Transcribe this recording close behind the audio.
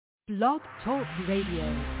Blog Talk Radio.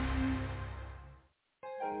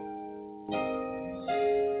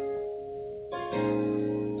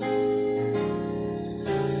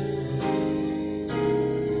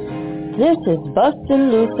 This is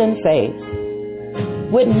Bustin' Loose in Faith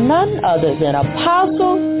with none other than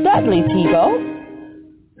Apostle Dudley Thibeaux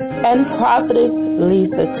and Prophetess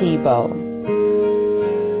Thibeaux.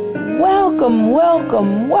 Welcome,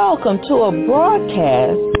 welcome, welcome to a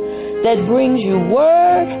broadcast that brings you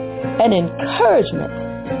word and encouragement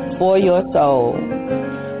for your soul.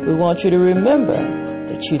 We want you to remember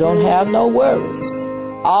that you don't have no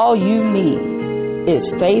worries. All you need is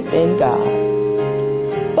faith in God.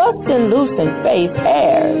 Bustin' Loose in Faith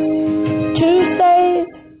airs Tuesdays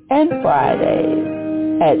and Fridays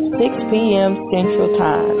at 6 p.m. Central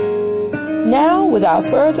Time. Now, without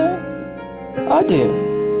further ado,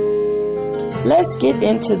 let's get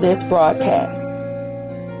into this broadcast,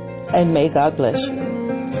 and may God bless you.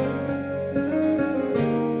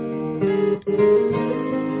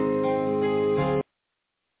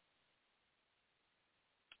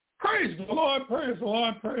 Praise the Lord, praise the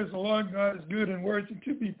Lord, praise the Lord. God is good and worthy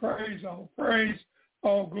to be praised. All praise,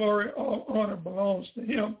 all glory, all honor belongs to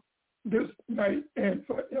him this night and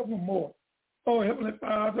forevermore. Oh, Heavenly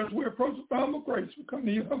Father, as we approach the throne of grace, we come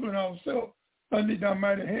to you humbling ourselves under thy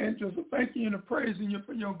mighty hand, just to thank you and to praising you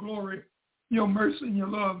for your glory, your mercy, and your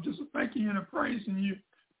love. Just to thank you and to praising you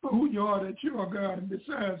for who you are, that you are God, and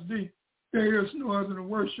besides thee, there is no other to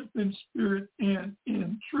worship in spirit and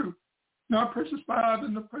in truth. Now, precious Father,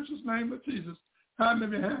 in the precious name of Jesus, hide me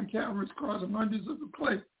behind Calvary's cross and hundreds of the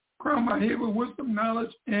clay. Crown my head with wisdom,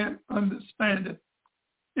 knowledge, and understanding.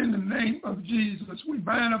 In the name of Jesus, we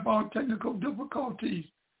bind up all technical difficulties,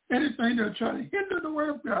 anything that try to hinder the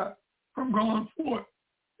word of God from going forth.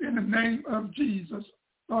 In the name of Jesus,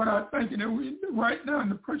 Lord, I thank you that we right now in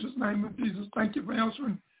the precious name of Jesus, thank you for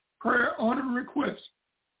answering prayer, honor, and requests.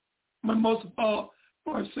 But most of all,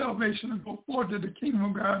 for our salvation and go forward that the kingdom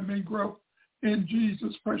of God may grow. In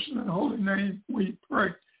Jesus' precious and holy name we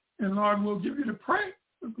pray. And Lord, we'll give you the praise,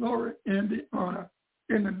 the glory, and the honor.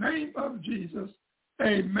 In the name of Jesus,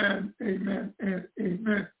 amen, amen, and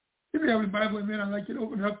amen. If you have a Bible, amen, I'd like you to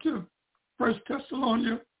open it up to 1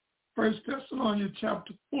 Thessalonians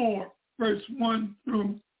chapter 4, verse 1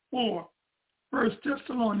 through 4. 1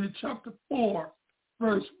 Thessalonians chapter 4,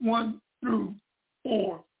 verse 1 through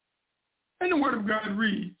 4. And the word of God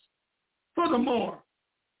reads, "Furthermore,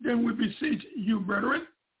 then we beseech you, brethren,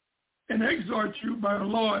 and exhort you by the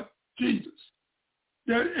Lord Jesus,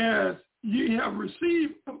 that as ye have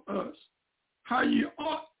received of us how ye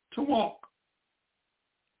ought to walk,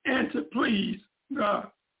 and to please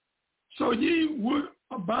God, so ye would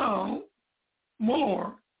abound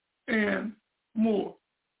more and more.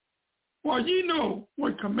 For ye know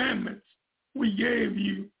what commandments we gave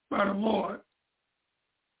you by the Lord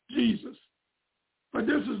Jesus. But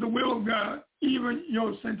this is the will of God, even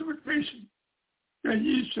your sanctification, that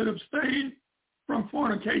ye should abstain from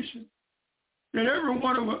fornication, that every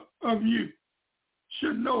one of you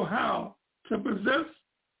should know how to possess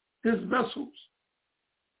his vessels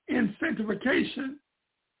in sanctification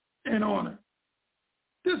and honor."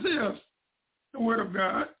 This is the word of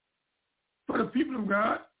God for the people of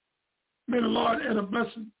God. May the Lord add a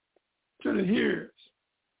blessing to the hearers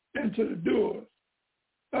and to the doers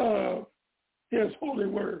of his holy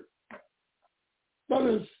word.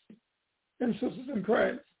 Brothers and sisters in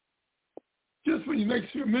Christ, just for the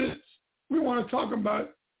next few minutes, we want to talk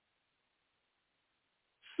about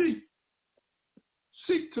seek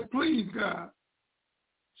to please God,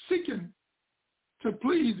 seeking to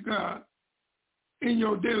please God in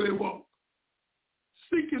your daily walk,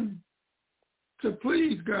 seeking to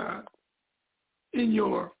please God in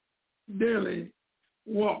your daily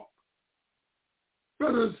walk.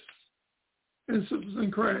 Brothers and sisters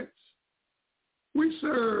in Christ, we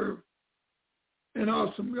serve an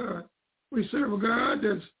awesome God. We serve a God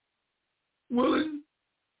that's willing,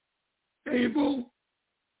 able,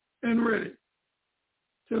 and ready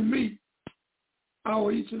to meet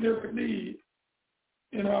our each and every need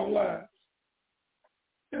in our lives.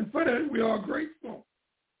 And for that, we are grateful.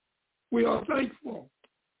 We are thankful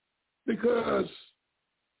because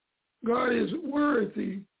God is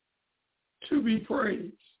worthy to be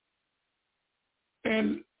praised.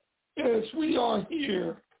 And as we are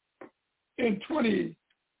here in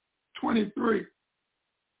 2023,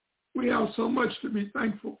 we have so much to be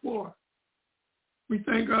thankful for. We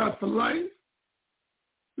thank God for life.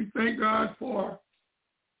 We thank God for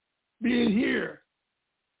being here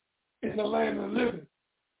in the land of the living,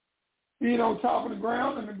 being on top of the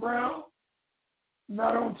ground and the ground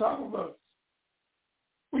not on top of us.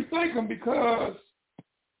 We thank him because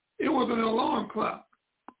It was an alarm clock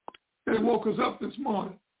that woke us up this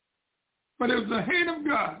morning. But it was the hand of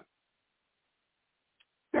God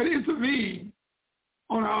that intervened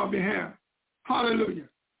on our behalf. Hallelujah.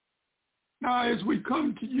 Now, as we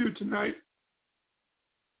come to you tonight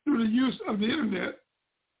through the use of the internet,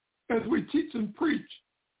 as we teach and preach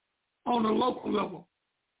on a local level,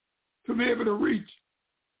 to be able to reach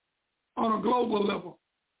on a global level,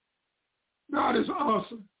 God is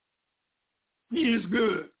awesome. He is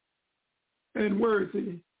good and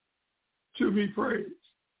worthy to be praised.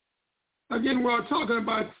 Again, we're talking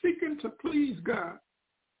about seeking to please God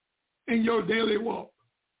in your daily walk.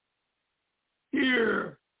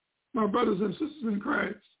 Here, my brothers and sisters in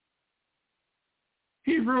Christ,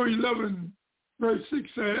 Hebrews 11, verse 6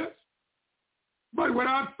 says, but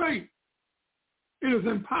without faith, it is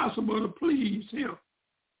impossible to please him.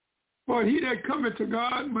 For he that cometh to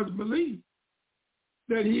God must believe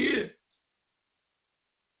that he is,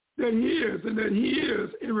 and that he is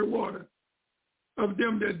a rewarder of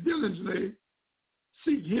them that diligently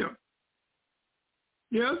seek him.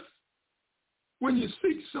 Yes, when you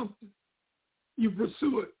seek something, you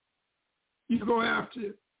pursue it. You go after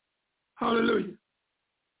it. Hallelujah.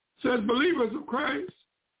 So as believers of Christ,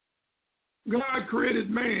 God created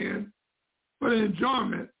man for the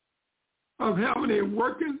enjoyment of having a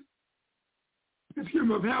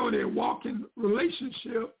walking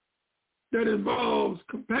relationship that involves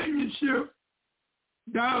companionship,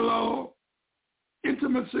 dialogue,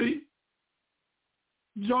 intimacy,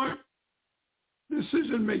 joint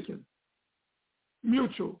decision-making,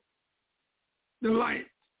 mutual delight,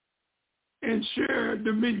 and shared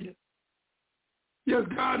dominion. Yes,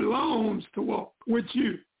 God longs to walk with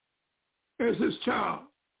you as his child,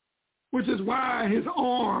 which is why his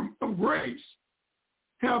arm of grace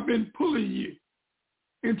have been pulling you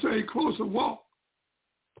into a closer walk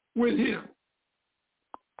with him.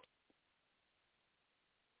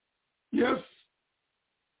 Yes,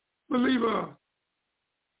 believer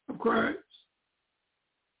of Christ,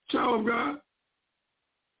 child of God,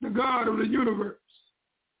 the God of the universe,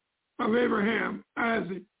 of Abraham,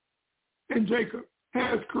 Isaac, and Jacob,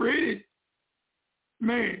 has created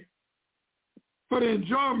man for the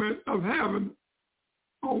enjoyment of having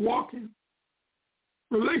a walking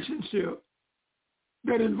relationship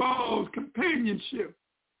that involves companionship,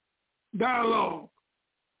 dialogue,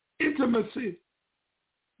 intimacy,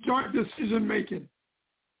 joint decision-making,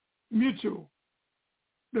 mutual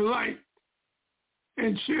delight,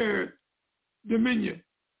 and shared dominion.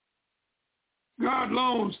 God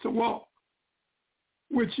longs to walk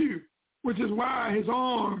with you, which is why his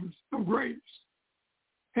arms of grace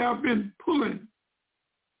have been pulling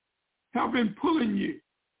you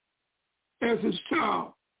as his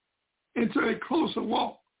child into a closer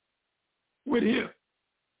walk with him.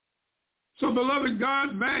 So, beloved,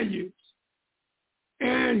 God values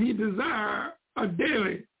and he desires a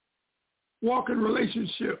daily walking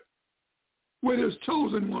relationship with his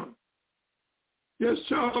chosen one. Yes,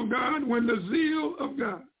 child of God, when the zeal of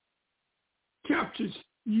God captures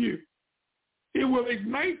you, it will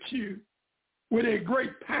ignite you with a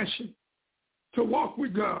great passion to walk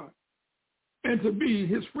with God and to be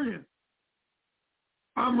his friend.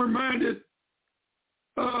 I'm reminded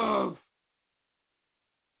of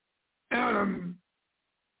Adam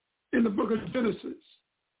in the book of Genesis,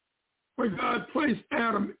 where God placed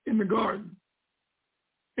Adam in the garden,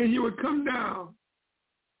 and he would come down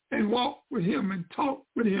and walk with him and talk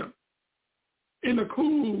with him in the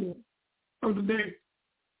cool of the day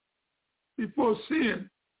before sin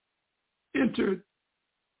entered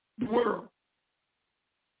the world.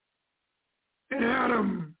 And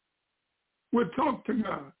Adam would talk to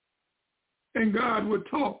God, and God would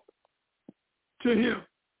talk to him.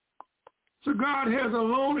 So God has a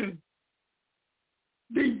longing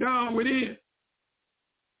deep down within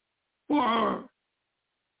for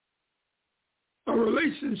a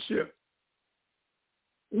relationship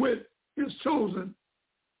with his chosen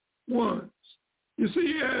ones. You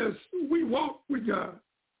see, as we walk with God,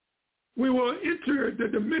 we will enter the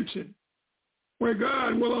dimension where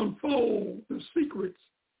God will unfold the secrets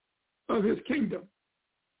of his kingdom,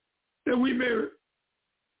 that we may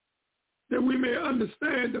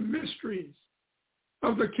understand the mysteries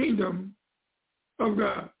of the kingdom of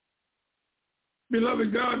God.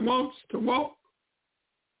 Beloved, God wants to walk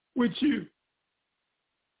with you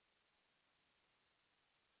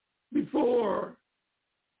before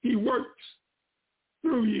he works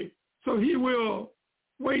through you. So he will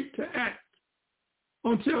wait to act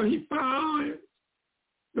until he finds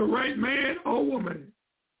the right man or woman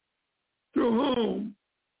through whom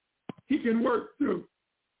he can work through.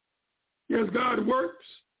 Yes, God works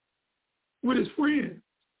with his friends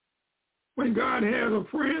When God has a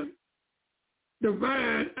friend,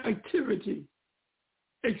 divine activity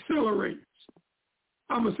accelerates.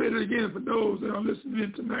 I'm going to say that again for those that are listening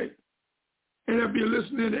in tonight and that'll be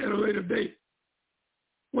listening at a later date.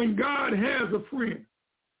 When God has a friend,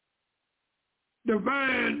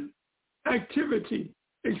 divine activity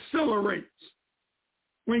accelerates.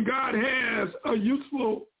 When God has a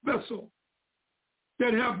useful vessel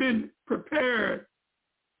that have been prepared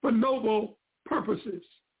for noble purposes,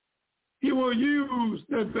 he will use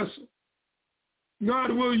that vessel.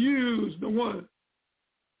 God will use the one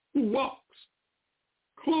who walks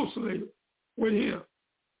closely with him.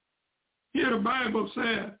 Here the Bible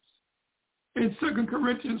says in 2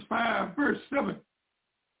 Corinthians 5, verse 7,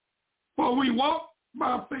 for we walk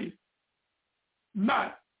by faith,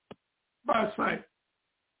 not by sight.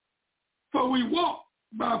 For we walk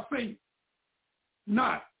by faith,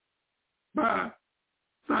 not by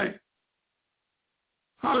sight.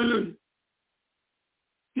 Hallelujah.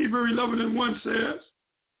 Hebrews 11:1 says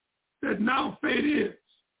that now faith is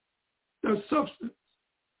the substance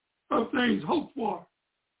of things hoped for,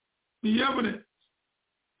 the evidence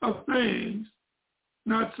of things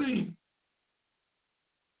not seen.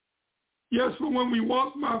 Yes, for when we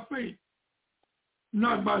walk by faith,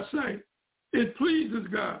 not by sight, it pleases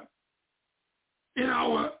God in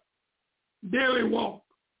our daily walk,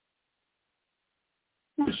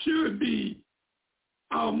 which should be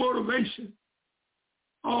our motivation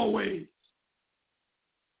always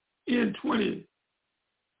in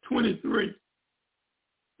 2023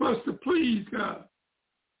 for us to please God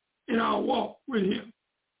in our walk with him.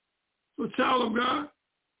 So, child of God,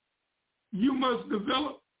 you must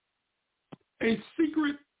develop a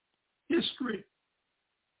secret history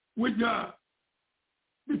with God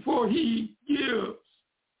before he gives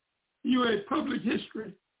you a public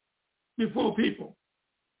history before people.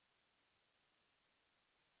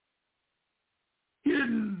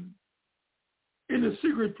 Hidden in a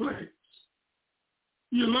secret place,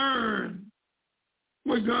 you learn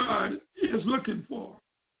what God is looking for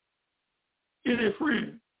in a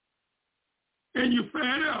friend, and you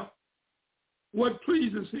find out what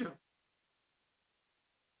pleases him.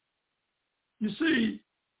 You see,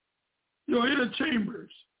 your inner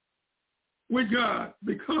chambers with God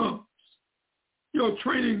becomes your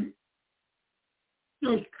training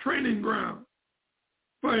ground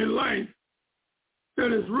for a life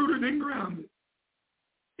that is rooted and grounded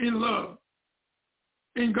in love,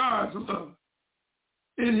 in God's love,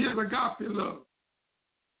 in his agape love.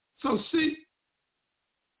 So seek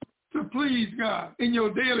to please God in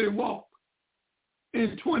your daily walk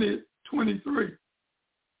in 2023.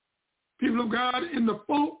 People of God, in the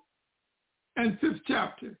 4th and 5th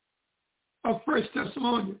chapter of 1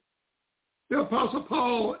 Thessalonians, the Apostle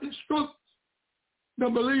Paul instructs the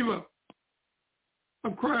believer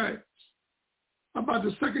of Christ about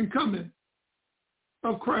the second coming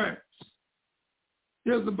of Christ.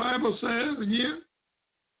 As the Bible says again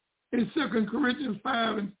in 2 Corinthians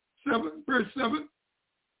 5 and 7, verse 7,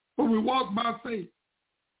 for we walk by faith,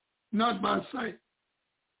 not by sight.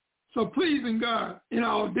 So pleasing God in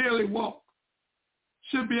our daily walk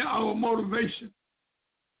should be our motivation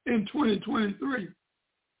in 2023.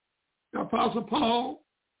 The Apostle Paul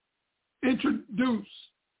introduced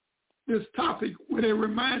this topic with a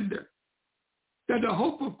reminder that the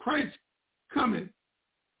hope of Christ's coming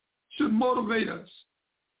should motivate us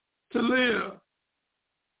to live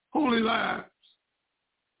holy lives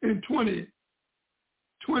in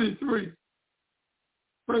 2023.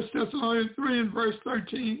 1 Thessalonians 3 and verse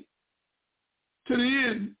 13, to the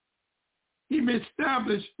end, he may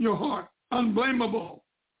establish your heart unblameable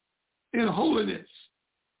in holiness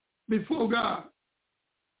before God,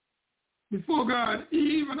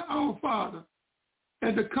 even our Father,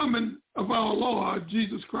 at the coming of our Lord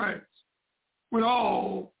Jesus Christ, with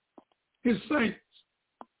all his saints.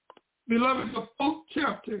 Beloved, the 4th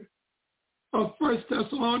chapter of 1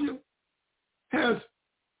 Thessalonians has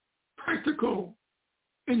practical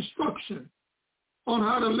instruction on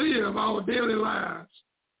how to live our daily lives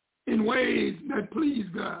in ways that please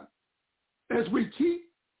God as we keep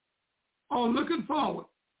on looking forward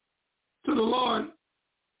to the Lord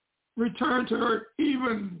return to earth,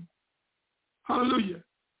 even, hallelujah,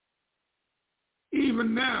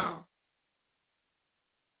 even now,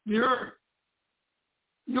 the earth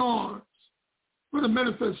yawns for the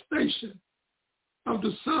manifestation of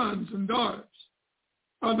the sons and daughters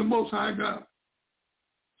of the Most High God.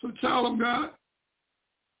 So, child of God,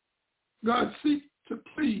 God seeks to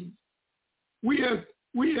please. We as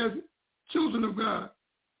children of God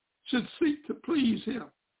should seek to please him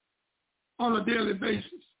on a daily basis.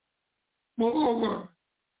 Moreover,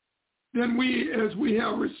 then we, as we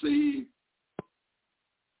have received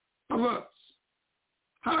of us,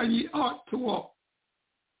 how ye ought to walk,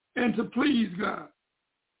 and to please God,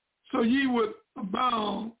 so ye would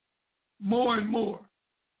abound more and more.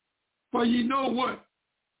 For ye know what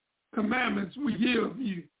commandments we give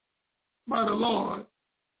you by the Lord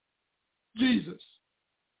Jesus.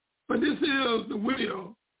 But this is the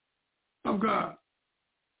will of God,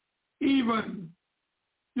 even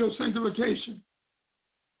your sanctification,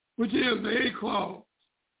 which is the A clause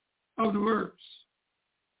of the verse,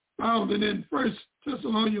 found in 1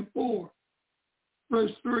 Thessalonians 4,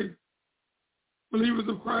 verse 3. Believers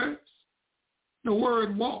of Christ, the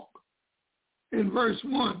word walk in verse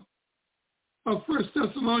 1 of 1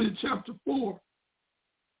 Thessalonians chapter 4,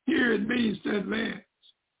 here it means to advance,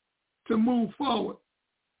 to move forward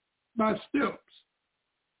by steps.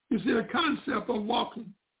 You see, the concept of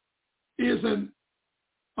walking is an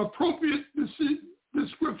appropriate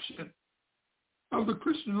description of the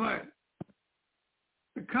Christian life.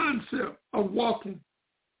 The concept of walking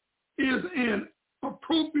is an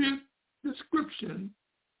appropriate description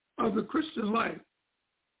of the Christian life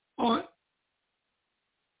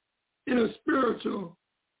in a spiritual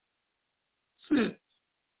sense.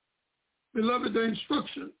 Beloved, the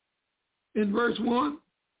instruction in verse 1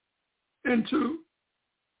 and 2,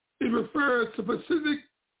 it refers to specific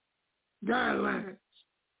guidelines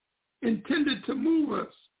intended to move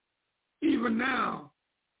us even now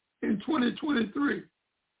in 2023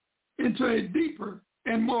 into a deeper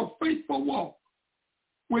and more faithful walk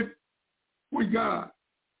with God,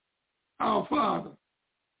 our Father,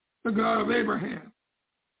 the God of Abraham,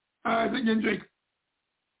 Isaac, and Jacob,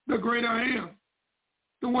 the great I am,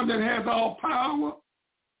 the one that has all power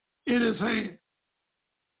in his hand.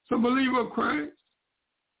 So, believer of Christ,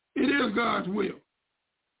 it is God's will,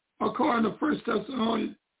 according to 1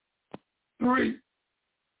 Thessalonians 3,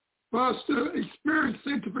 for us to experience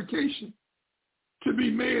sanctification, to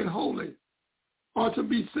be made holy, or to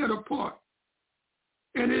be set apart.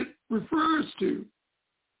 And it refers to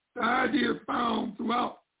the idea found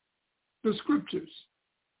throughout the scriptures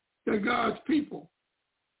that God's people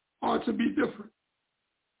are to be different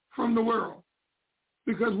from the world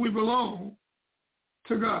because we belong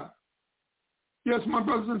to God. Yes, my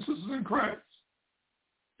brothers and sisters in Christ,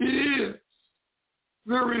 it is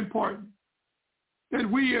very important that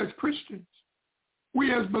we as Christians,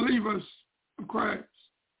 we as believers of Christ,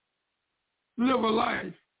 live a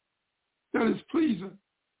life that is pleasing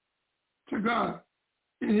to God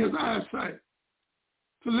in his eyesight,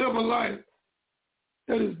 to live a life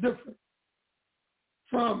that is different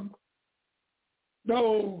from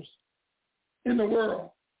those in the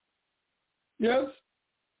world. Yes,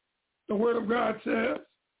 the word of God says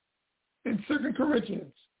in 2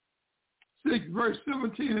 Corinthians 6, verse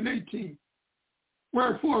 17 and 18,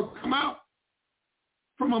 wherefore come out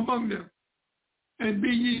from among them and be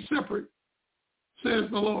ye separate, says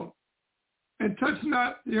the Lord, and touch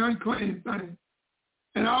not the unclean thing,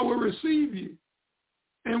 and I will receive you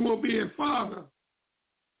and will be a father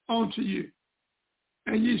unto you,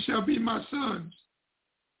 and ye shall be my sons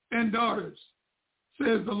and daughters,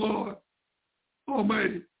 says the Lord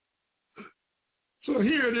Almighty. So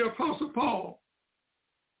here the Apostle Paul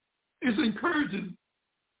is encouraging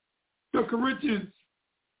the Corinthians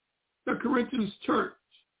church.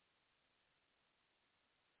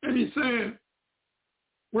 And he's saying,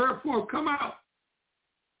 wherefore come out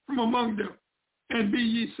from among them and be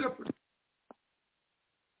ye separate.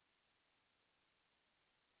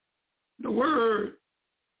 The word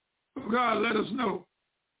of God let us know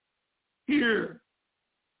here,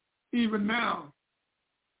 even now,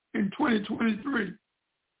 in 2023,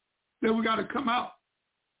 that we got to come out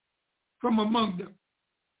from among them.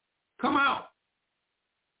 Come out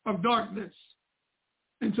of darkness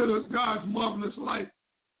into God's marvelous light.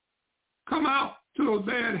 Come out to those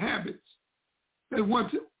bad habits that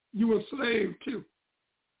once you were slave to,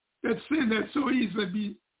 that sin that so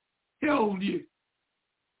easily beheld you.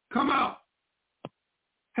 Come out.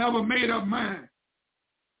 Have a made-up mind.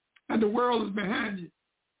 And the world is behind you,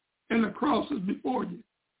 and the cross is before you.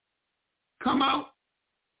 Come out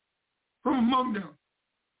from among them,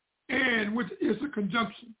 and which is a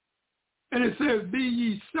conjunction. And it says, be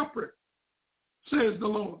ye separate, says the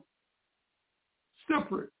Lord.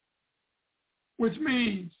 Separate, which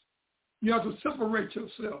means you have to separate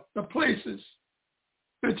yourself. The places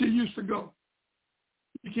that you used to go,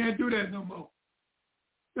 you can't do that no more.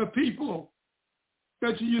 The people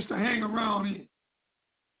that you used to hang around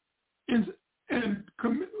and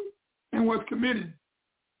was committing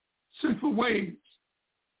sinful ways,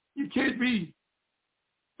 you can't be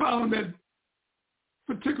following that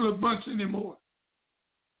particular bunch anymore.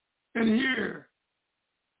 And here,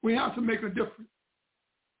 we have to make a difference.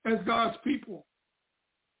 as God's people,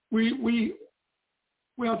 we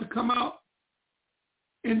have to come out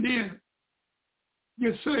and then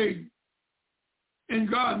get saved, and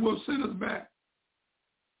God will send us back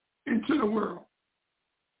into the world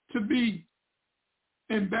to be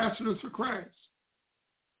ambassadors for Christ,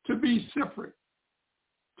 to be separate,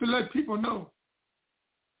 to let people know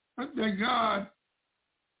that God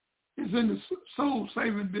is in the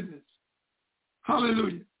soul-saving business.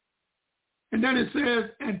 Hallelujah. And then it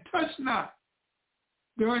says, and touch not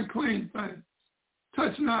the unclean things.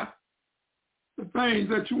 Touch not the things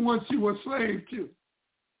that you once you were slave to.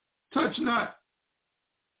 Touch not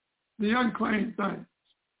the unclean things,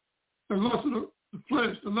 the lust of the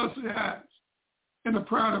flesh, the lust of the eyes, and the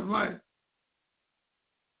pride of life.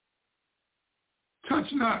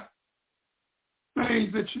 Touch not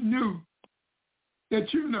things that you knew,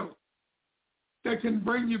 that you know, that can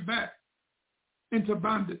bring you back into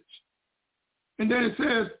bondage. And then it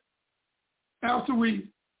says, after we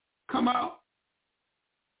come out,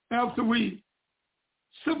 after we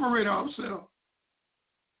separate ourselves,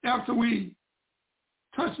 after we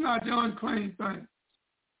touch not the unclean things,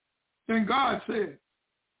 then God says,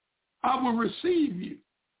 I will receive you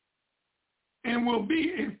and will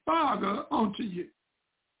be a father unto you,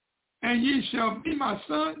 and ye shall be my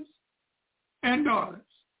sons and daughters,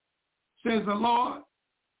 says the Lord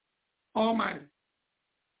Almighty.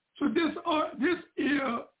 So this is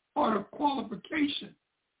a qualification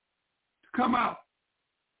to come out,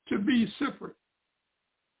 to be separate,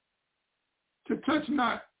 to touch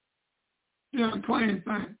not the unclean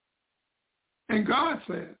thing. And God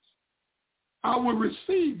says, I will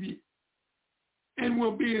receive you and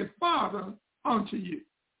will be a father unto you,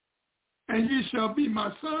 and ye shall be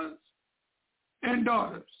my sons and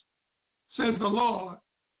daughters, says the Lord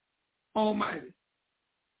Almighty.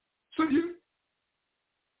 So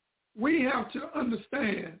we have to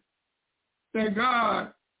understand that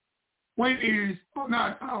God's ways are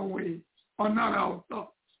not our ways, are not our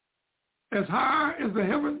thoughts. As high as the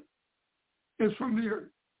heaven is from the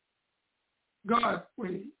earth, God's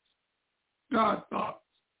ways, God's thoughts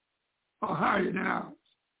are higher than ours.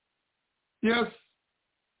 Yes,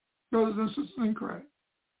 brothers and sisters in Christ,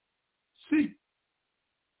 seek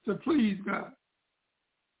to please God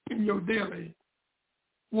in your daily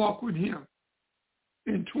walk with him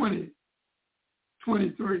in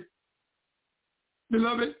 2023.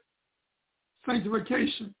 Beloved,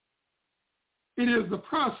 sanctification, it is the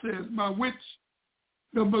process by which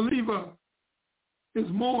the believer is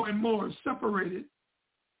more and more separated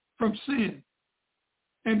from sin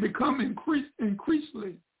and become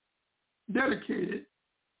increasingly dedicated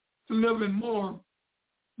to living more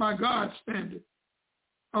by God's standard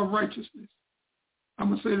of righteousness. I'm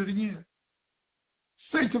going to say that again.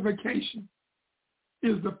 Sanctification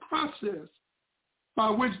is the process by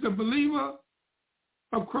which the believer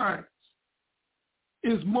of Christ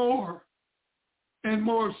is more and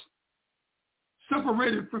more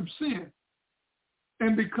separated from sin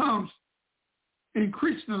and becomes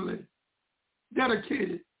increasingly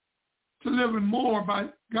dedicated to living more by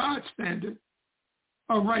God's standard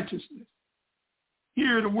of righteousness.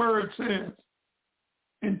 Here the word says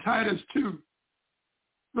in Titus 2,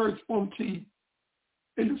 verse 14,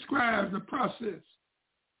 it describes the process.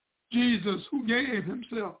 Jesus, who gave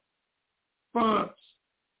himself for us,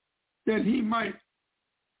 that he might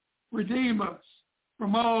redeem us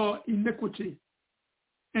from all iniquity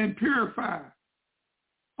and purify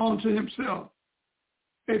unto himself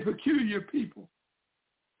a peculiar people,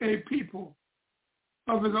 a people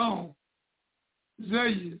of his own,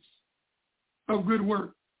 zealous of good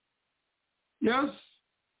work. Yes,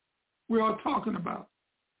 we are talking about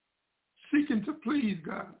seeking to please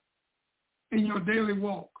God in your daily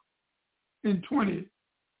walk in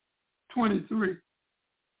 2023.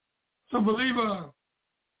 So believer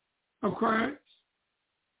of Christ,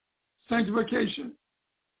 sanctification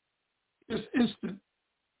is instant.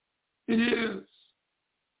 It is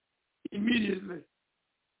immediately,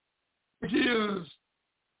 which is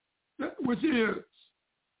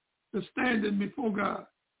the standing before God,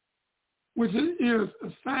 which is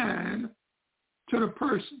assigned to the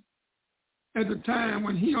person at the time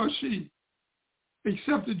when he or she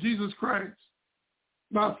accepted Jesus Christ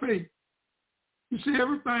by faith. You see,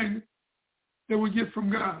 everything that we get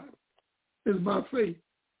from God is by faith.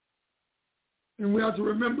 And we have to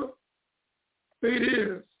remember, faith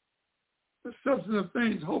is the substance of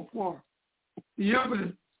things hoped for, the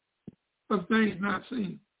evidence of things not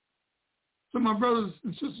seen. So my brothers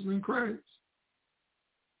and sisters in Christ,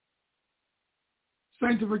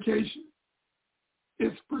 sanctification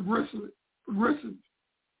is progressive,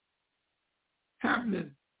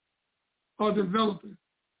 happening or developing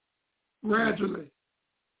gradually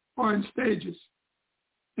or in stages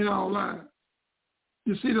in our lives.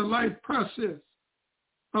 You see, the life process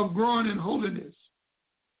of growing in holiness,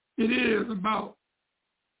 it is about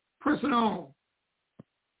pressing on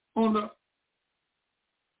the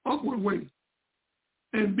upward way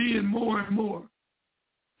and being more and more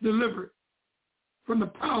delivered from the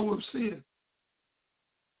power of sin.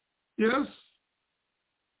 Yes,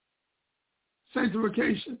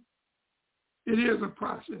 sanctification, it is a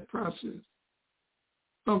process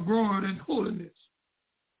of growing in holiness.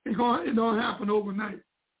 It don't happen overnight.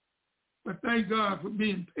 But thank God for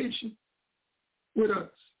being patient with us.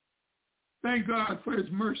 Thank God for his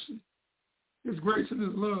mercy, his grace, and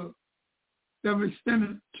his love that are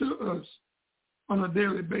extended to us on a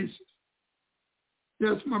daily basis.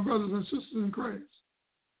 Yes, my brothers and sisters in Christ,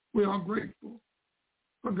 we are grateful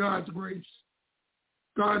for God's grace.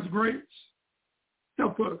 God's grace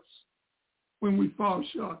help us when we fall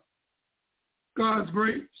short. God's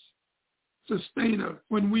grace sustain us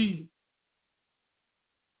when we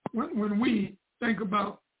think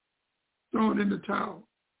about throwing in the towel.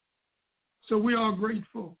 So we are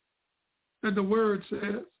grateful that the word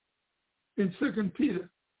says in 2 Peter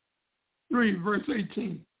 3, verse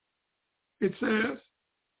 18, it says,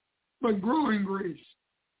 but grow in grace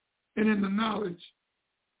and in the knowledge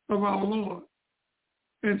of our Lord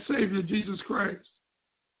and Savior Jesus Christ.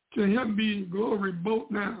 To him be glory both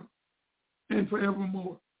now and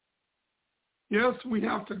forevermore. Yes, we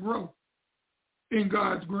have to grow in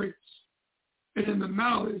God's grace and in the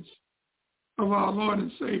knowledge of our Lord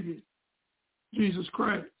and Savior, Jesus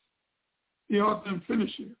Christ, the author and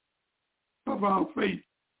finisher of our faith.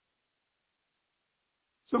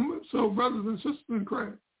 So brothers and sisters in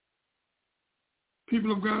Christ,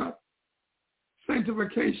 people of God,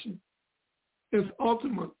 sanctification is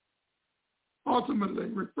ultimately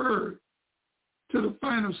referred to the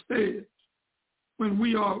final stage when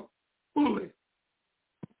we are fully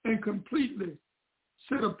and completely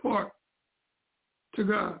set apart to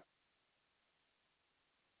God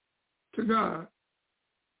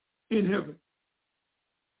in heaven.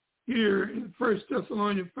 Here in 1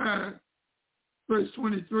 Thessalonians 5, verse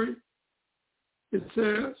 23, it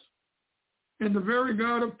says, and the very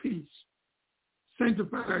God of peace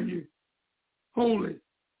sanctify you wholly.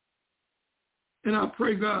 And I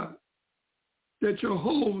pray, God, that your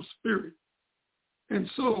whole spirit and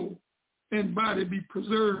soul and body be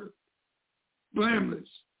preserved blameless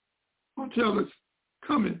until the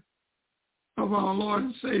coming of our Lord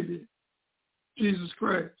and Savior, Jesus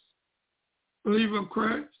Christ. Believer of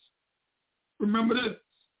Christ, remember this,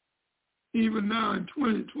 even now in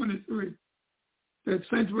 2023, that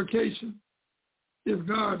sanctification is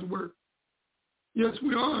God's work. Yes,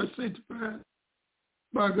 we are sanctified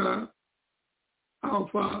by God, our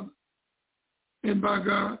Father, and by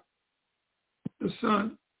God, the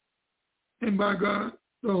Son, and by God,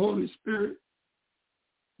 the Holy Spirit.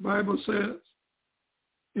 The Bible says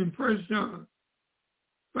in 1 John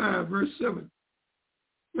 5, verse 7,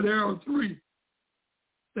 but there are three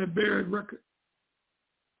that bear record,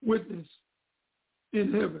 witness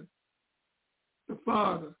in heaven, the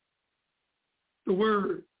Father, the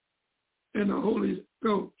Word, and the Holy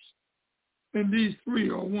Ghost. And these three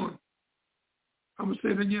are one. I'm going to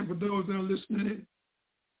say it again for those that are listening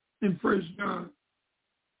in 1 John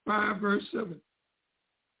 5, verse 7.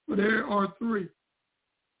 For there are three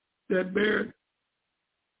that bear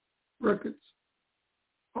records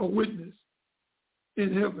or witness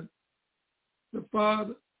in heaven, the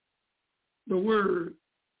Father, the Word,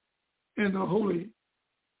 and the Holy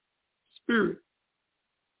Spirit.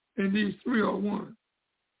 And these three are one.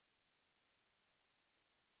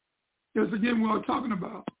 Yes, again, we are talking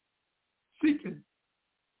about seeking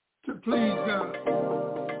to please God.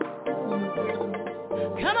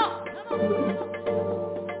 Come on.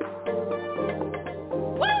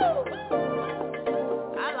 Woo!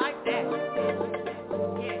 I like that.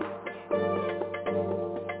 Yeah.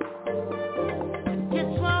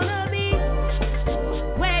 Just wanna be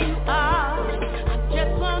where you are. I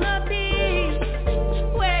just wanna be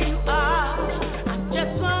where you are. I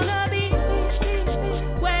just wanna be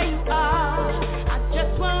where you are. I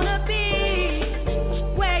just wanna be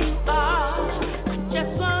where you are. I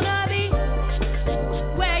just wanna be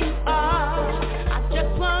where you are.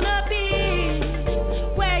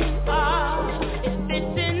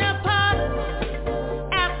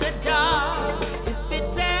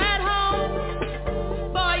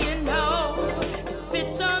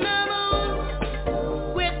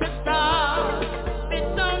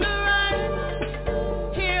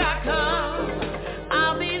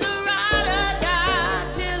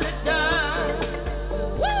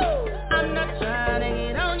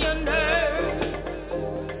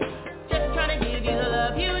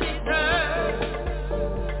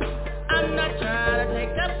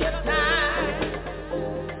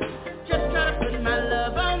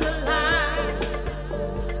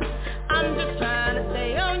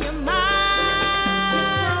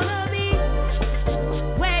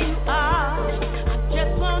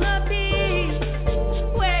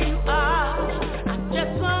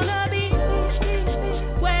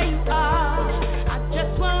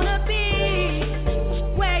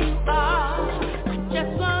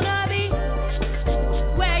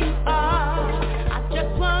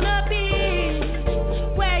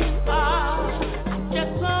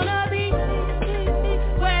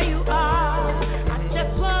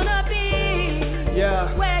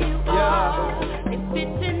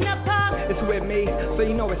 so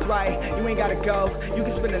you know it's right. You ain't gotta go, you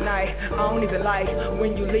can spend the night. I don't even like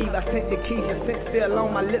when you leave. I sent the keys, your scent still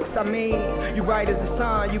on my lips. I mean, you bright as the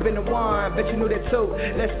sun, you been the one, bet you knew that too.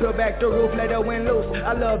 Let's peel back the roof, let the wind loose.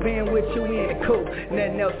 I love being with you in the coop.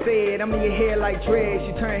 Nothing else said, I'm in your hair like dreads.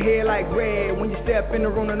 You turn hair like red. When you step in the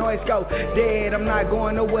room, the noise go dead. I'm not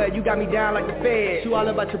going nowhere, you got me down like the feds. You all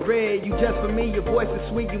about your bread, you just for me. Your voice is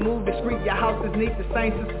sweet, you move discreet. Your house is neat, the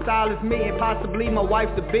same sister style as me. And possibly my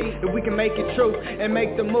wife to be. If we can make it true and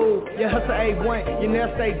make the move. Your hustle A1, your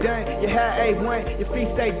nails stay done. Your hair A1, your feet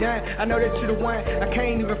stay done. I know that you the one, I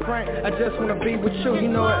can't even front. I just wanna be with you, you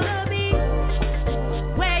know it.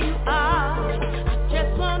 Where you are, I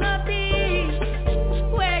just wanna be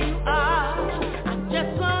where you are. I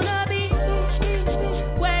just wanna be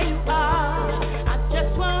where you are. I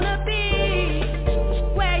just wanna be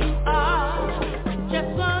where you are. I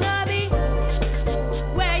just wanna be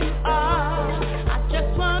where you are. I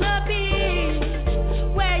just wanna be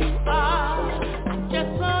where you are. I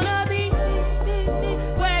just wanna be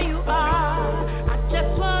where you are. I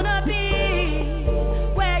just wanna be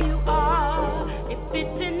where you are. If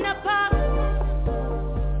it's in the park,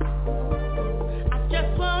 I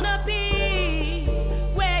just wanna be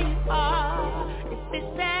where you are. If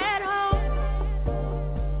it's at home,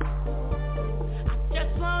 I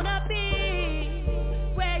just wanna be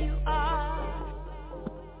where you are.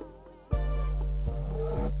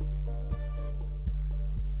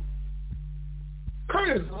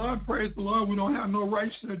 Praise the Lord, praise the Lord. We don't have no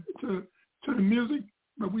rights to the music,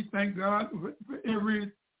 but we thank God for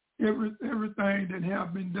everything that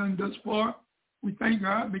have been done thus far. We thank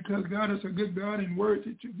God because God is a good God and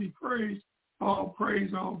worthy to be praised. All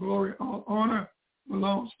praise, all glory, all honor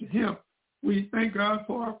belongs to him. We thank God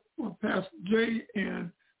for Pastor Jay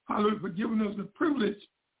and hallelujah for giving us the privilege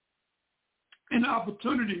and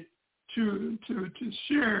opportunity to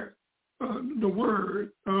share the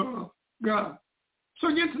word of God. So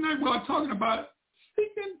again tonight we are talking about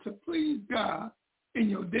seeking to please God in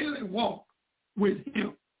your daily walk with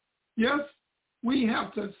him. Yes, we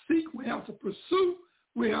have to seek, we have to pursue,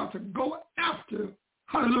 we have to go after,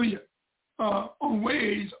 hallelujah, on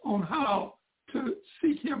ways on how to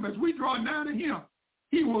seek him. As we draw nigh to him,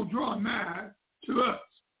 he will draw nigh to us.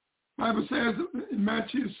 The Bible says in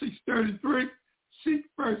Matthew 6:33, seek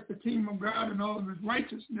first the kingdom of God and all of his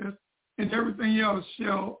righteousness, and everything else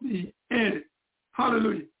shall be added.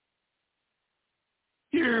 Hallelujah.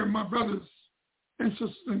 Here, my brothers and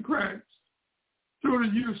sisters in Christ, through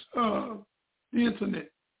the use of the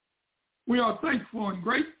internet, we are thankful and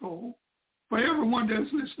grateful for everyone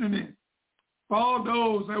that's listening in. For all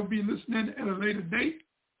those that will be listening at a later date,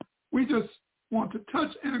 we just want to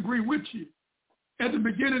touch and agree with you. At the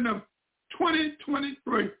beginning of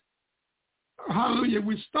 2023, hallelujah,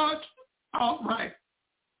 we start out right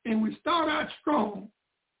and we start out strong.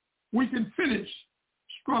 We can finish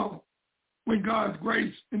strong with God's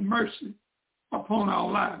grace and mercy upon our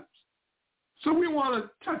lives. So we want to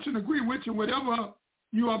touch and agree with you, whatever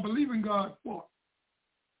you are believing God for.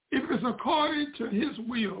 If it's according to his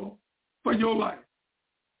will for your life,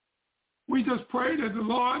 we just pray that the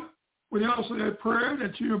Lord would answer that prayer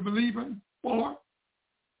that you are believing for,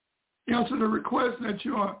 answer the request that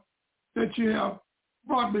you have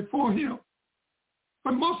brought before him.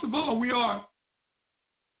 But most of all, we are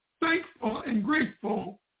thankful and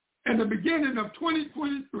grateful at the beginning of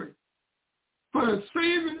 2023 for the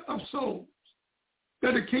saving of souls,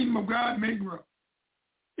 that the kingdom of God may grow.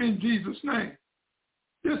 In Jesus' name.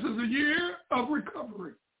 This is a year of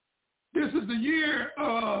recovery. This is the year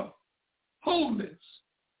of wholeness,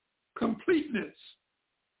 completeness.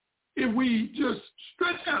 If we just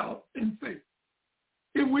stretch out in faith,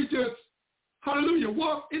 if we just, hallelujah,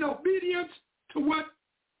 walk in obedience to what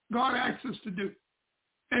God asks us to do,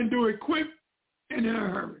 and do it quick and in a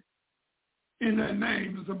hurry. In that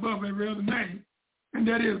name is above every other name, and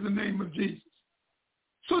that is the name of Jesus.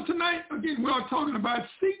 So tonight, again, we are talking about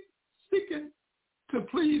seeking to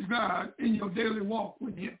please God in your daily walk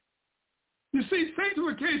with him. You see,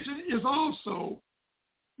 sanctification is also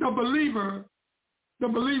the believer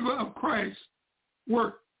of Christ's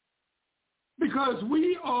work, because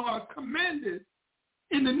we are commanded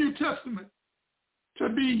in the New Testament to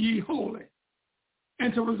be ye holy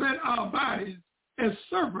and to present our bodies as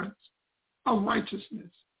servants of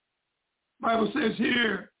righteousness. The Bible says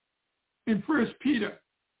here in 1 Peter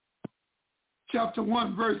chapter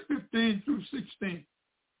 1, verse 15 through 16,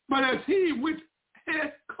 but as he which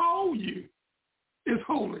hath called you is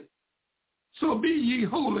holy, so be ye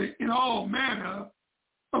holy in all manner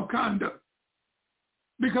of conduct.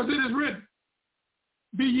 Because it is written,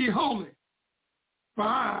 be ye holy, for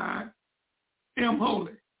I am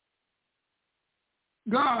holy.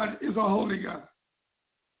 God is a holy God.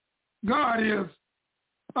 God is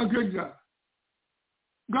a good God.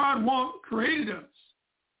 God created us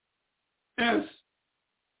as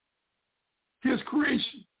his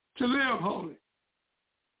creation to live holy,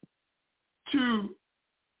 to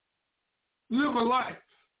live a life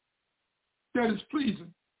that is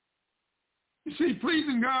pleasing. You see,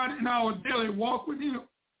 pleasing God in our daily walk with him,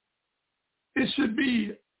 it should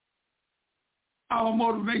be our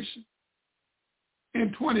motivation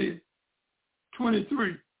in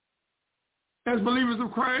 2023. As believers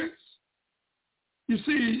of Christ, you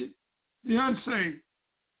see, the unsaved,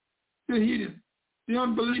 the heathen, the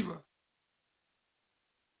unbeliever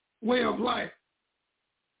way of life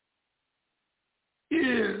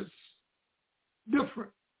is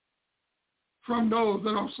different from those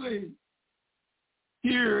that are saved.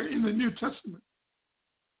 Here in the New Testament,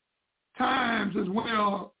 times as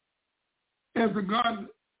well as the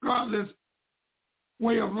godless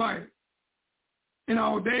way of life in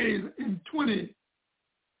our days in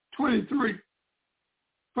 2023,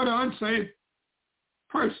 for the unsaved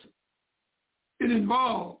person, it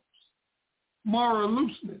involves moral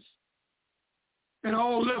looseness at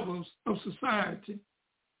all levels of society.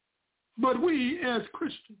 But we as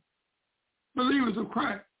Christians, believers of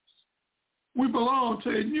Christ, we belong to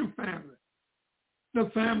a new family, the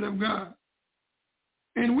family of God.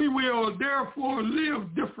 And we will therefore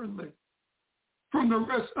live differently from the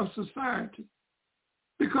rest of society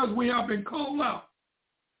because we have been called out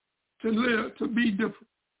to live, to be different.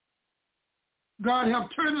 God have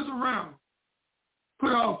turned us around,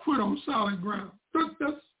 put our foot on solid ground.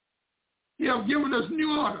 He have given us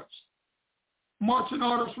new orders, marching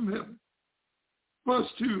orders from heaven, for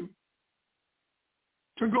us to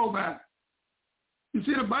go back. You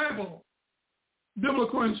see, the Bible,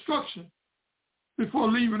 biblical instruction before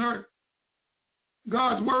leaving earth,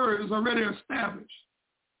 God's word is already established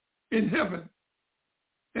in heaven,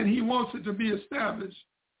 and he wants it to be established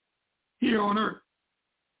here on earth.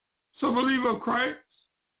 So, believer of Christ,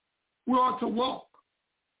 we ought to walk.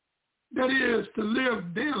 That is, to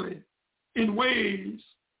live daily in ways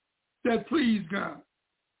that please God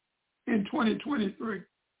in 2023.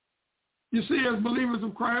 You see, as believers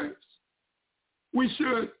of Christ, we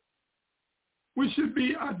should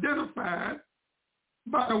be identified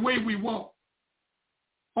by the way we walk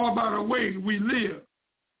or by the way we live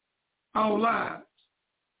our lives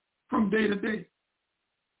from day to day.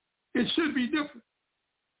 It should be different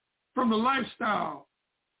from the lifestyle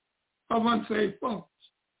of unsaved folks.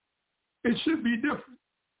 It should be different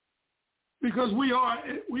because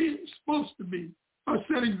we're supposed to be a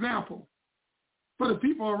set example for the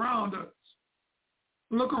people around us.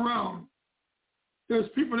 Look around. There's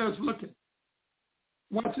people that's looking,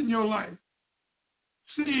 watching your life,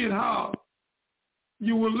 seeing how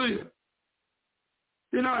you will live.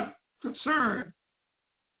 They're not concerned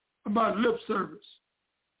about lip service.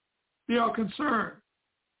 They are concerned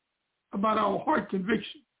about our heart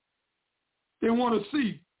conviction. They want to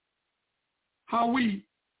see how we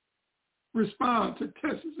respond to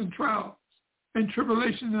tests and trials and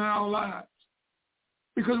tribulations in our lives.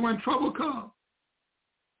 Because when trouble comes,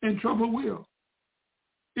 and trouble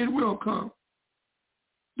it will come,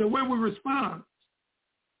 the way we respond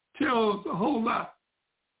tells a whole lot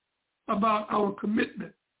about our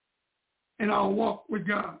commitment and our walk with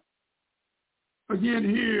God. Again,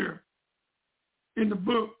 here in the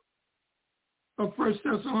book of 1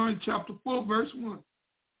 Thessalonians chapter 4, verse 1,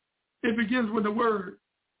 it begins with the word,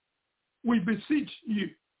 we beseech you,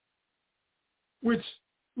 which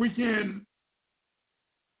we can,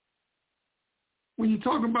 when you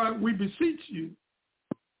talk about we beseech you,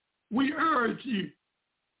 we urge you,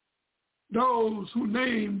 those who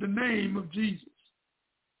name the name of Jesus,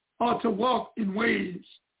 are to walk in ways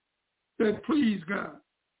that please God.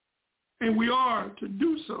 And we are to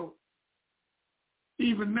do so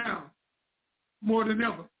even now, more than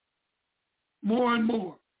ever, more and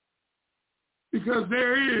more, because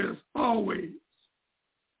there is always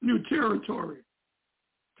new territory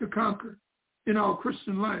to conquer in our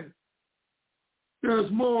Christian life. There's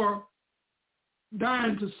more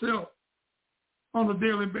dying to self on a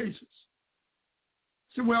daily basis.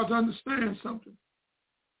 So we have to understand something,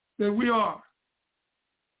 that we are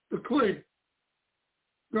the clay.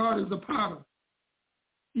 God is the potter.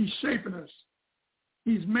 He's shaping us.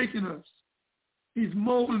 He's making us. He's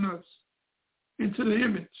molding us into the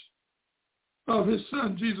image of his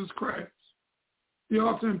son, Jesus Christ, the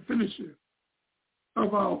author and finisher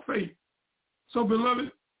of our faith. So,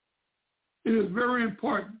 beloved, it is very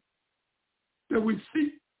important that we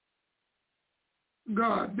seek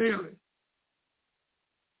God daily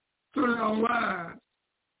so that our lives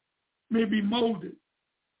may be molded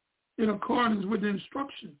in accordance with the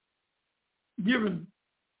instruction given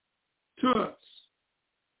to us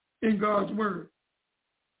in God's word.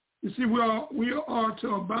 You see, we are to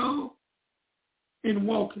abound in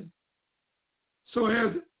walking so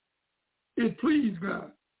as it pleased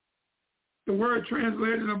God. The word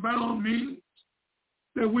translated abound means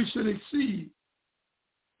that we should exceed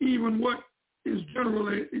even what is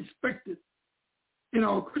generally expected in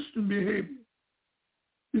our Christian behavior.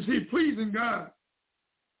 You see, pleasing God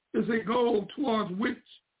is a goal towards which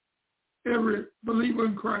every believer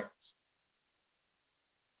in Christ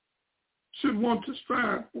should want to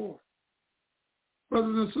strive for.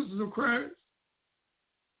 Brothers and sisters of Christ,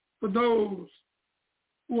 for those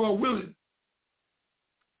who are willing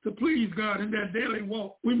to please God in their daily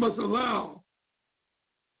walk, we must allow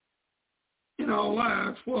in our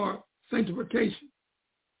lives for sanctification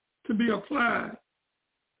to be applied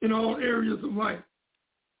in all areas of life,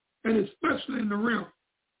 and especially in the realm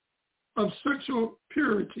of sexual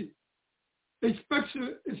purity,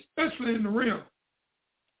 especially in the realm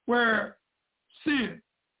where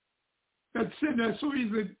that sin that so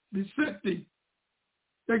easily beset thee,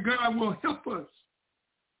 that God will help us,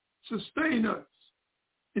 sustain us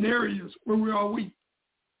in areas where we are weak,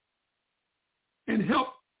 and help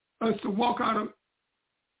us to walk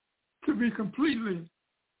to be completely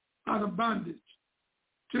out of bondage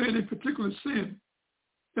to any particular sin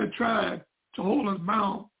that tried to hold us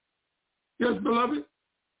bound. Yes, beloved,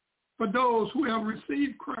 for those who have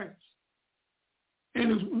received Christ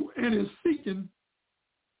and is seeking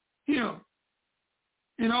him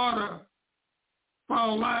in order for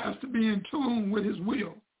our lives to be in tune with his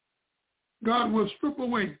will, God will strip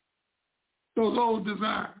away those old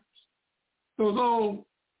desires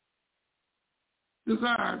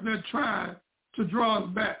that try to draw us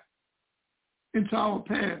back into our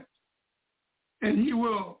past. And he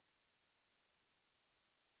will,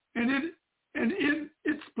 and in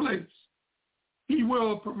its place, he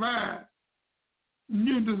will provide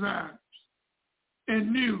new desires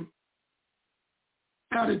and new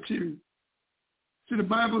attitudes. See, the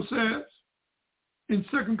Bible says in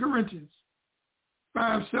 2 Corinthians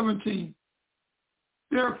 5:17,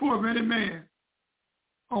 therefore, if any man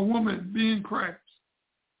or woman be in Christ,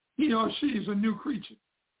 he or she is a new creature.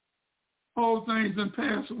 All things have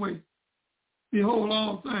passed away. Behold,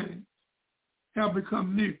 all things have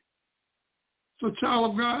become new. So,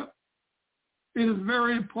 child of God, it is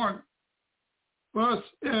very important for us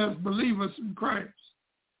as believers in Christ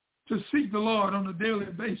to seek the Lord on a daily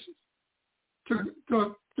basis, to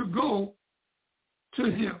go to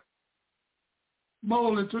him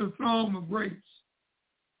boldly to the throne of grace.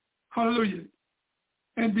 Hallelujah.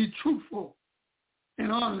 And be truthful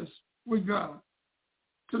and honest with God,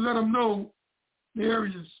 to let him know the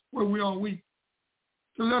areas where we are weak,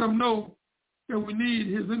 to let him know that we need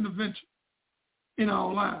his intervention in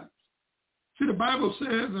our lives. See, the Bible says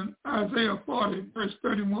in Isaiah 40, verse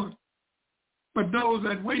 31, but those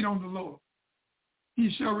that wait on the Lord,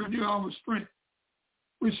 he shall renew our strength.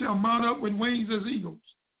 We shall mount up with wings as eagles.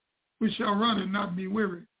 We shall run and not be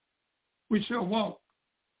weary. We shall walk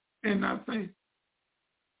and not faint.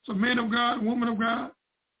 So, man of God, woman of God,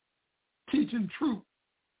 teaching truth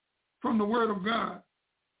from the word of God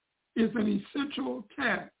is an essential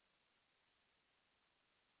task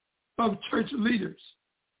of church leaders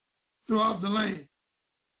throughout the land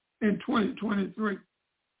in 2023.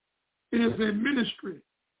 It is a ministry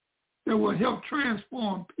that will help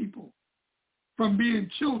transform people from being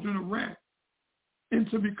children of wrath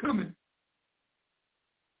into becoming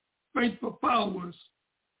faithful followers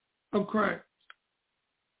of Christ.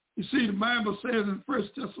 You see, the Bible says in 1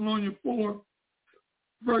 Thessalonians 4,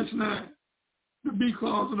 verse 9, the B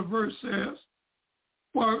clause of the verse says,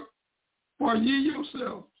 For ye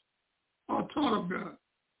yourselves are taught of God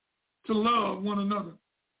to love one another.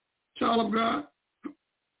 Child of God,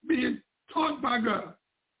 being taught by God,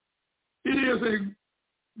 it is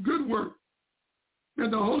a good work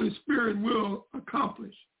that the Holy Spirit will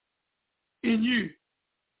accomplish in you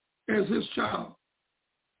as his child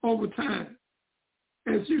over time,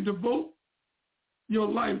 as you devote your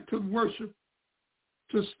life to worship,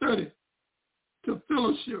 to study, to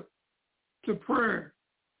fellowship, to prayer,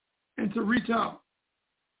 and to reach out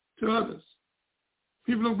to others.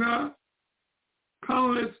 People of God,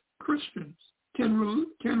 countless Christians can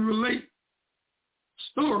relate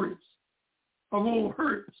stories of old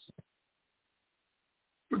hurts,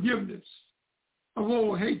 forgiveness, of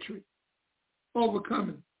old hatred,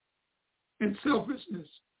 overcoming, and selfishness,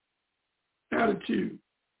 attitude,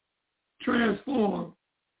 transformed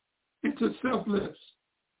into selfless,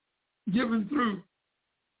 given through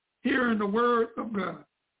hearing the word of God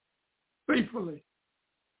faithfully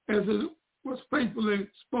as it was faithfully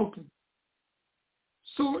spoken.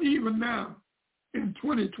 So even now, in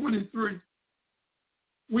 2023,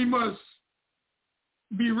 we must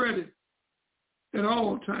be ready at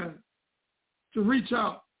all times to reach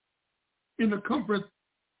out in the comfort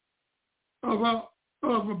of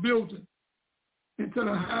a building into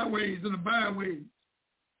the highways and the byways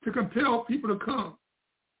to compel people to come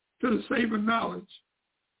to the saving knowledge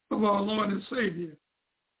of our Lord and Savior,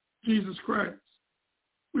 Jesus Christ.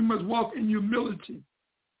 We must walk in humility.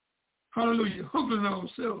 Hallelujah. Humbling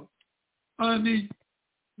ourselves underneath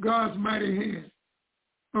God's mighty hand.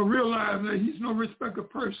 But realize that he's no respecter of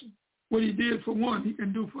person. What he did for one, he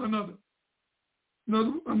can do for another.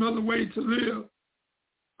 Another way to live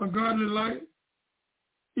a godly life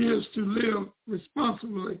is to live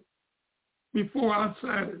responsibly before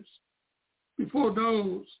outsiders, before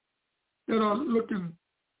those that are looking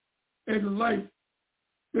at the life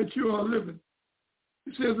that you are living.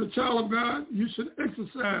 It says, a child of God, you should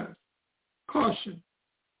exercise caution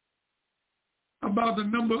about the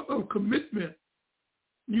number of commitments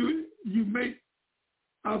you make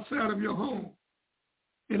outside of your home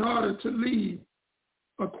in order to lead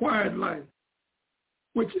a quiet life,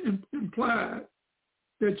 which implies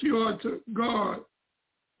that you are to guard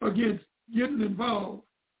against getting involved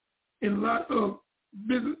in a lot of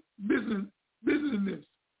business,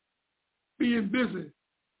 being busy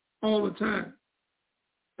all the time.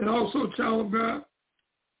 And also, child of God,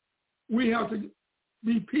 we have to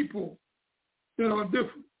be people that are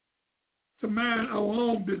different, to mind our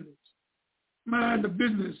own business, mind the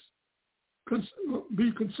business,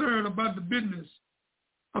 be concerned about the business,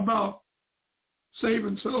 about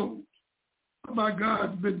saving souls, about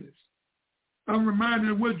God's business. I'm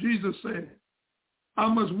reminded of what Jesus said. I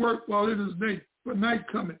must work while it is day, for night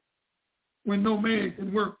cometh, when no man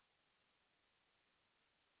can work.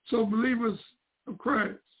 So believers of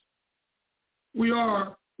Christ, we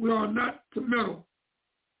are not to meddle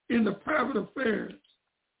in the private affairs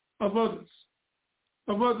of others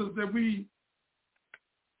that we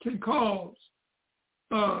can cause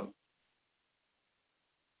to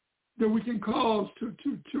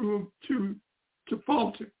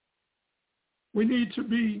falter. We need to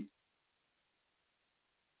be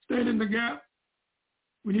stand in the gap.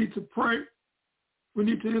 We need to pray. We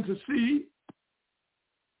need to intercede.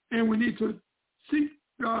 And we need to seek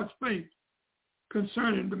God's face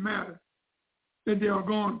concerning the matter that they are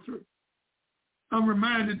going through. I'm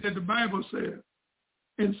reminded that the Bible says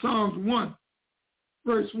in Psalms 1,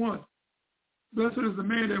 verse 1, blessed is the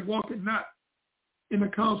man that walketh not in the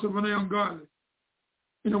counsel of the ungodly,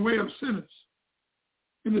 in the way of sinners,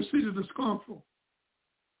 in the seat of the scornful.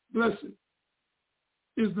 Blessed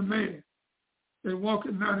is the man that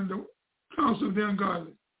walketh not in the counsel of the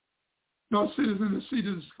ungodly, nor sitteth in the seat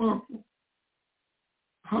of the scornful.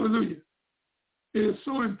 Hallelujah. It is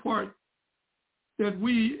so important that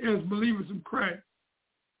we as believers in Christ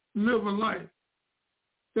live a life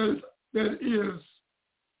that is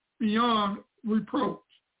beyond reproach,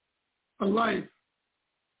 a life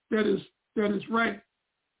that is right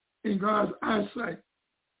in God's eyesight,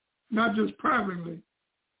 not just privately,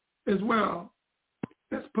 as well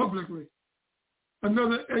as publicly.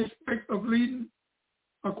 Another aspect of leading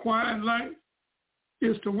a quiet life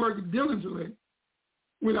is to work diligently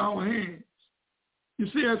with our hands. You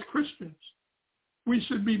see, as Christians, we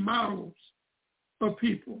should be models of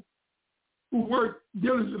people who work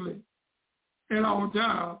diligently at our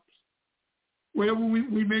jobs, wherever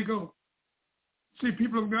we may go. See,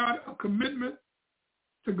 people of God, a commitment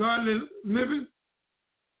to godly living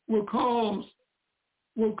will cause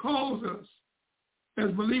us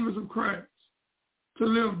as believers of Christ to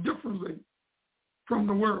live differently from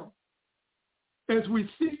the world as we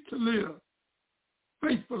seek to live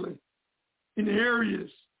faithfully in the areas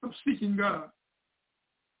of seeking God,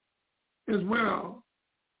 as well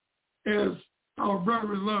as our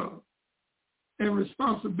brotherly love and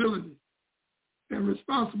responsibility and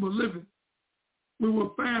responsible living. We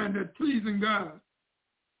will find that pleasing God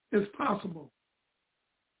is possible.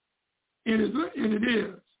 And it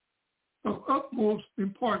is of utmost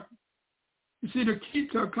importance. You see, the key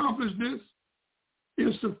to accomplish this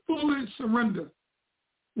is to fully surrender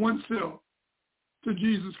oneself to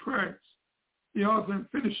Jesus Christ, the author and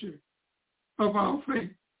finisher of our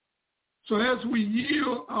faith. So as we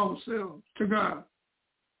yield ourselves to God,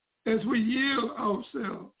 as we yield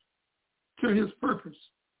ourselves to his purpose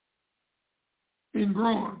in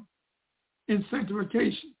growing in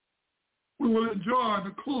sanctification, we will enjoy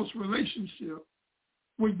the close relationship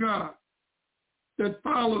with God that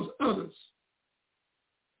follows others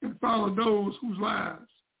and follow those whose lives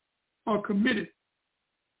are committed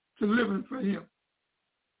to living for him.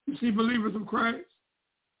 You see, believers of Christ,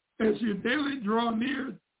 as you daily draw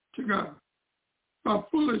near to God by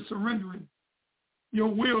fully surrendering your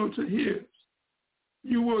will to his,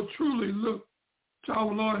 you will truly look to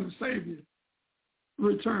our Lord and Savior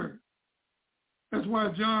return. That's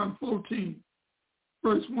why John 14,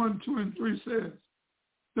 verse 1, 2, and 3 says,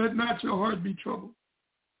 let not your heart be troubled.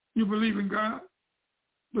 You believe in God,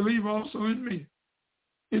 believe also in me.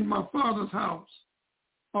 In my Father's house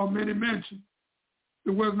are many mansions.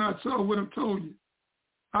 If it was not so, I would have told you.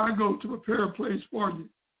 I go to prepare a place for you.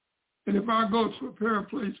 And if I go to prepare a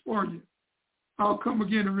place for you, I'll come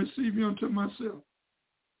again and receive you unto myself,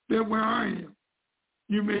 that where I am,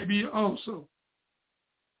 you may be also.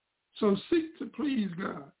 So seek to please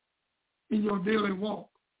God in your daily walk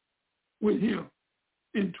with him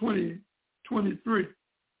in 2023.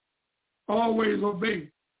 Always obey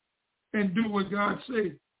and do what God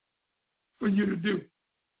says for you to do.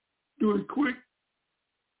 Do it quick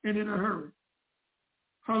and in a hurry.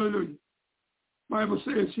 Hallelujah. Bible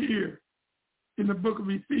says here in the book of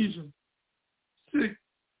Ephesians 6,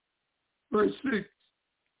 verse 6,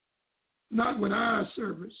 not with eye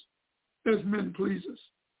service as men pleasers,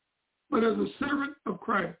 but as a servant of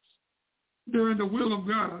Christ, doing the will of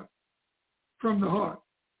God from the heart.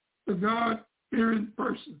 The God-fearing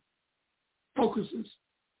person focuses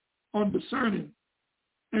on discerning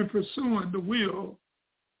and pursuing the will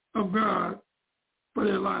of God for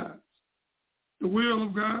their lives. The will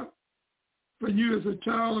of God for you as a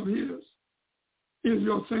child of his is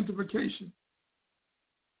your sanctification.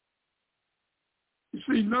 You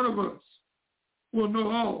see, none of us will know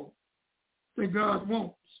all that God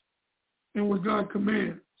wants and what God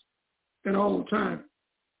commands at all times.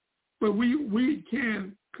 But we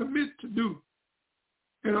can commit to do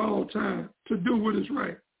at all times, to do what is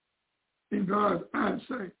right in God's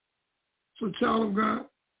eyesight. So child of God,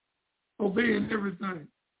 obey in everything,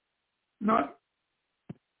 not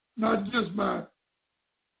just by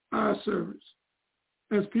eye service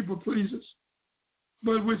as people pleasers,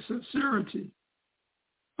 but with sincerity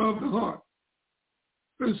of the heart.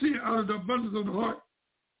 Because see, out of the abundance of the heart,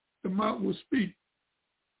 the mouth will speak.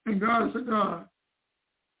 And God is a God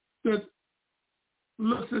that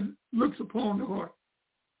looks upon the heart.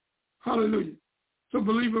 Hallelujah. So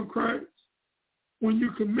believer of Christ, when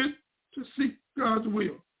you commit to seek God's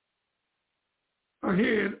will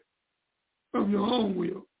ahead of your own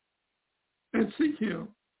will and seek him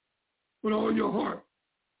with all your heart,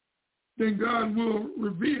 then God will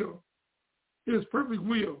reveal his perfect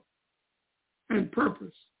will and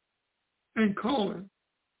purpose and calling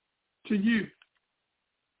to you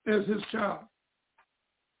as his child.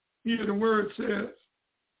 Here the word says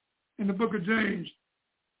in the book of James,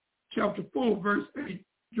 chapter 4, verse 8,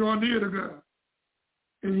 draw near to God,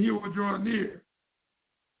 and he will draw near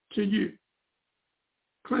to you.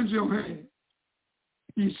 Cleanse your hands,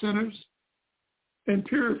 ye sinners, and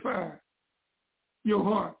purify your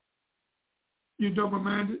heart, you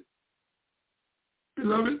double-minded.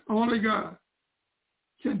 Beloved, only God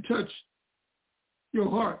can touch your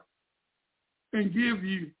heart and give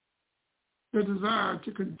you the desire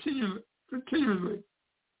to continually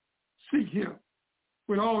seek him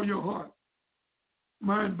with all your heart,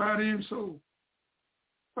 mind, body, and soul.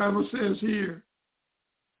 The Bible says here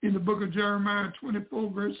in the book of Jeremiah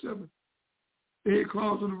 24, verse 7, the head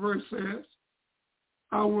clause of the verse says,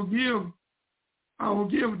 I will give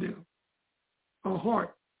them a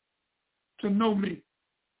heart to know me.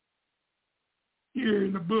 Here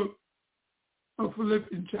in the book of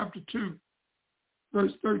Philippians chapter 2,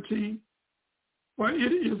 verse 13, for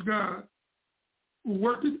it is God who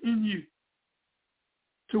worketh in you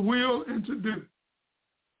to will and to do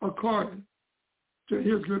according to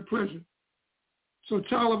his good pleasure. So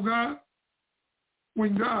child of God,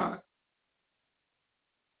 when God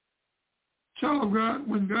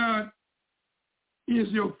is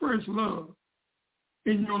your first love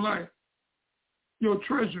in your life, your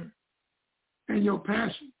treasure and your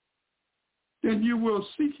passion, then you will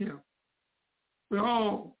seek him with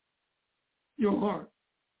all your heart,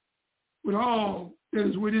 with all that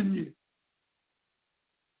is within you.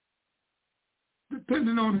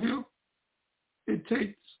 Depending on him, it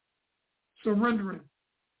takes surrendering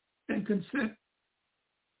and consent,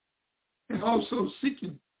 and also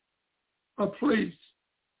seeking a place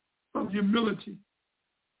of humility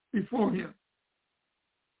before him.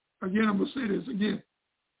 Again, I'm going to say this again.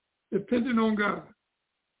 Depending on God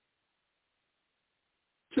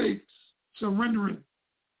takes surrendering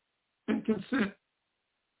and consent,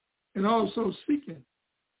 and also seeking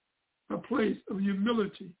a place of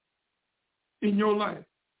humility in your life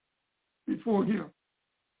before him.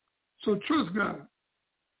 So trust God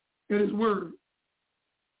and his word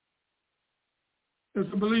as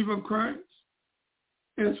a believer of Christ,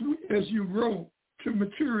 as you grow to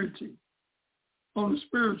maturity on a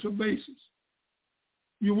spiritual basis,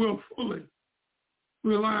 you will fully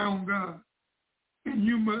rely on God, and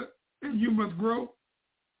you must grow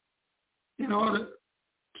in order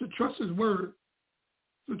to trust His word.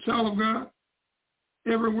 So, child of God,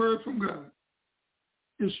 every word from God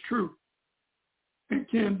is true and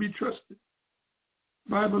can be trusted.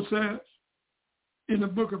 The Bible says in the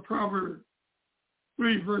book of Proverbs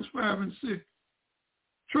 3, verse 5 and 6,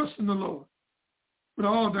 trust in the Lord with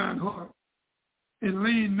all thine heart, and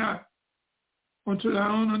lean not unto thy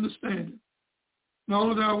own understanding. In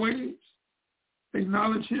all of thy ways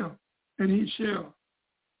acknowledge Him, and He shall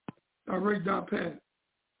direct thy path.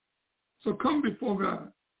 So come before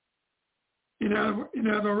God in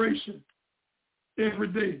adoration every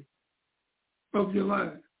day of your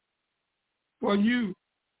life. For you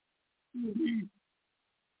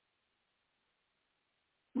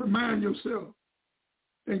remind yourself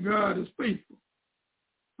that God is faithful.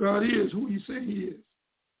 God is who He said He is.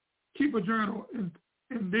 Keep a journal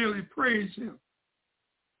and daily praise Him,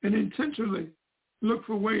 and intentionally look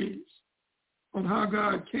for ways on how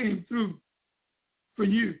God came through for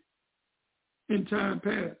you in time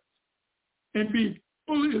past, and be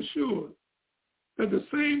fully assured that the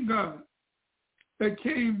same God that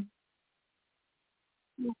came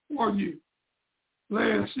for you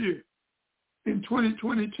last year in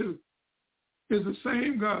 2022 is the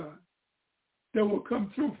same God that will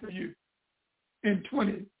come through for you in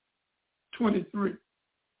 2023.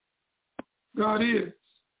 God is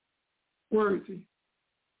worthy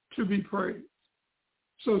to be praised.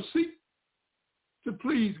 So seek to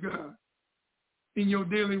please God in your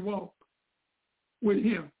daily walk with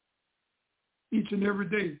Him each and every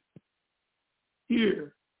day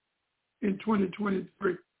here in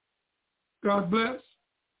 2023. God bless.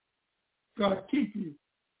 God keep you.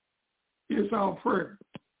 Here's our prayer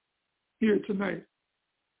here tonight.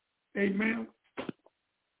 Amen.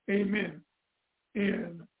 Amen.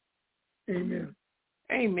 And amen.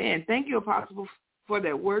 Amen. Thank you, Apostle, for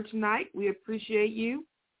that word tonight. We appreciate you.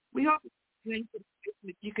 We hope that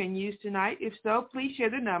you can use tonight. If so, please share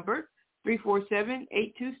the number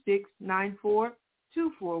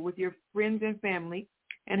 347-826-9424 with your friends and family,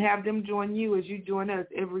 and have them join you as you join us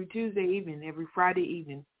every Tuesday evening, every Friday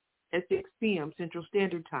evening at 6 p.m. Central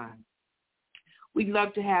Standard Time. We'd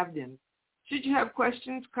love to have them. Should you have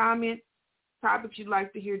questions, comments, topics you'd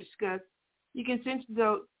like to hear discussed, you can send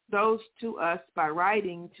those to us by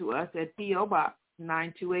writing to us at P.O. Box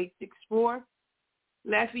 92864,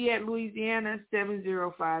 Lafayette, Louisiana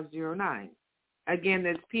 70509. Again,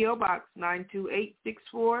 that's P.O. Box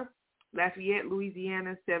 92864, Lafayette,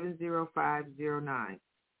 Louisiana 70509.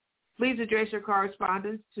 Please address your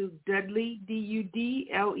correspondence to Dudley,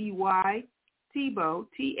 D-U-D-L-E-Y, Thibeaux,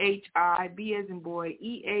 T-H-I-B as in boy,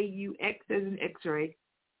 E-A-U-X as in X-ray,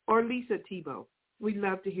 or Lisa Thibeaux. We'd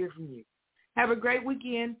love to hear from you. Have a great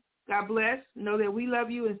weekend. God bless. Know that we love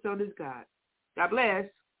you, and so does God. God bless.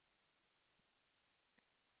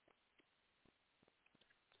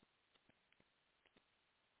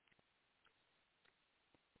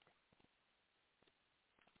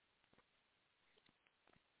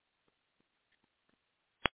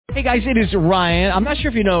 Hey guys, it is Ryan. I'm not sure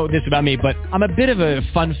if you know this about me, but I'm a bit of a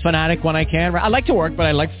fun fanatic when I can. I like to work, but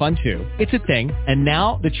I like fun too. It's a thing. And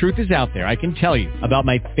now the truth is out there. I can tell you about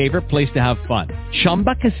my favorite place to have fun.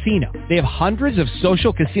 Chumba Casino. They have hundreds of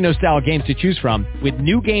social casino style games to choose from, with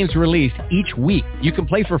new games released each week. You can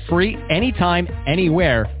play for free anytime,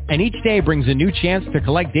 anywhere, and each day brings a new chance to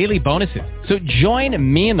collect daily bonuses. So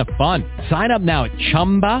join me in the fun. Sign up now at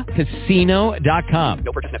ChumbaCasino.com.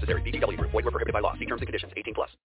 No purchase necessary. VGW Group. Void where prohibited by law. See terms and conditions. 18+.